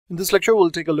In this lecture,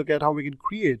 we'll take a look at how we can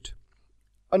create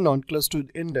a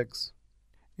non-clustered index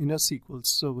in a SQL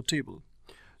Server table.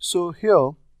 So here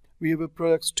we have a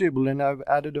products table and I've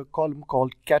added a column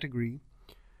called category,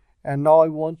 and now I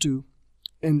want to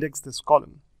index this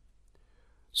column.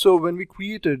 So when we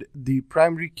created the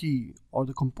primary key or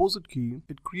the composite key,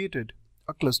 it created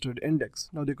a clustered index.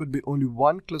 Now there could be only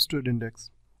one clustered index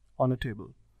on a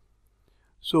table.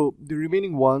 So the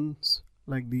remaining ones,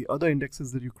 like the other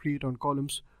indexes that you create on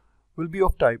columns, will be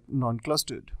of type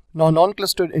non-clustered. Now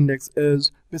non-clustered index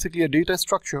is basically a data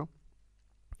structure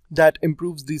that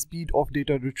improves the speed of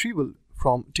data retrieval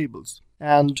from tables,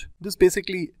 and this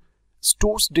basically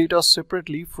stores data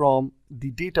separately from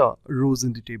the data rows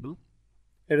in the table.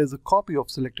 It is a copy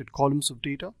of selected columns of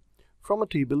data from a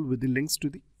table with the links to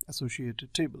the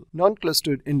associated table.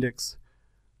 Non-clustered index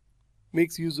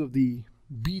makes use of the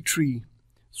B tree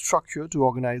structure to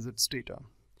organize its data.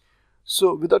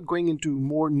 So without going into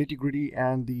more nitty-gritty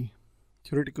and the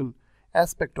theoretical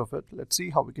aspect of it, let's see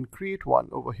how we can create one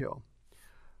over here.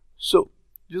 So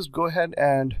just go ahead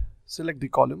and select the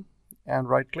column and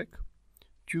right click,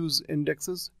 choose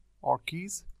indexes or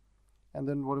keys, and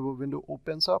then whatever window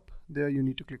opens up there, you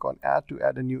need to click on add to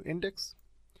add a new index.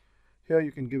 Here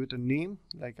you can give it a name,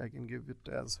 like I can give it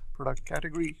as product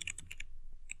category.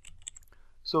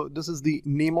 So this is the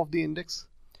name of the index.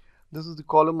 This is the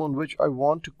column on which I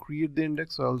want to create the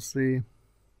index, so I'll say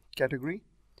category,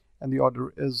 and the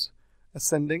order is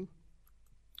ascending.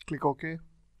 Click OK.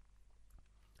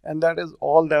 And that is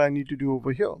all that I need to do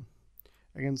over here.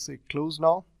 I can say close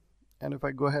now, and if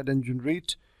I go ahead and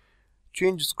generate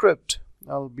change script,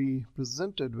 I'll be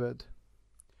presented with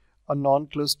a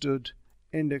non-clustered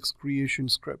index creation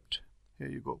script. Here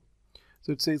you go.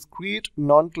 So it says create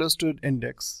non-clustered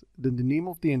index, then the name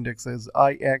of the index is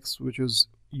IX, which is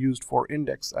used for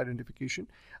index identification,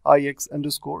 IX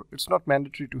underscore. It's not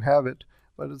mandatory to have it,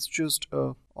 but it's just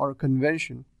a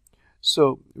convention.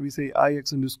 So we say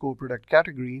IX underscore product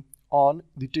category on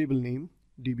the table name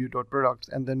db.products,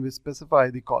 and then we specify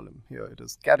the column. Here it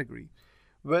is category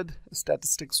with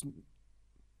statistics,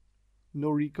 no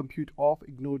recompute off,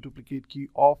 ignore duplicate key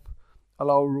off,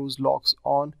 allow rows locks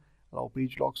on, allow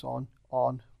page locks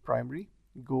on primary,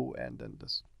 go, and then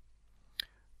this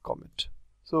comment.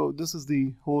 So this is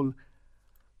the whole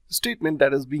statement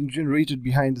that is being generated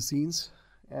behind the scenes,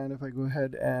 and if I go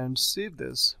ahead and save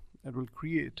this, it will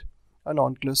create a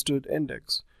non-clustered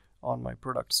index on my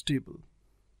products table.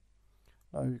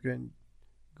 Now you can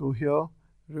go here,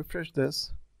 refresh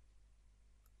this,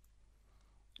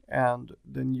 and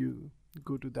then you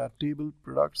go to that table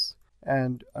products,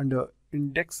 and under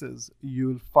indexes you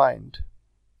will find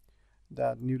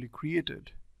that newly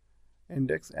created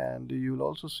index, and you will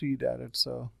also see that it's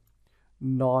a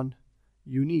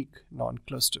non-unique,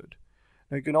 non-clustered.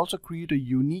 Now you can also create a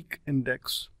unique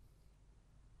index,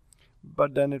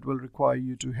 but then it will require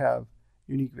you to have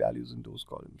unique values in those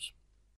columns.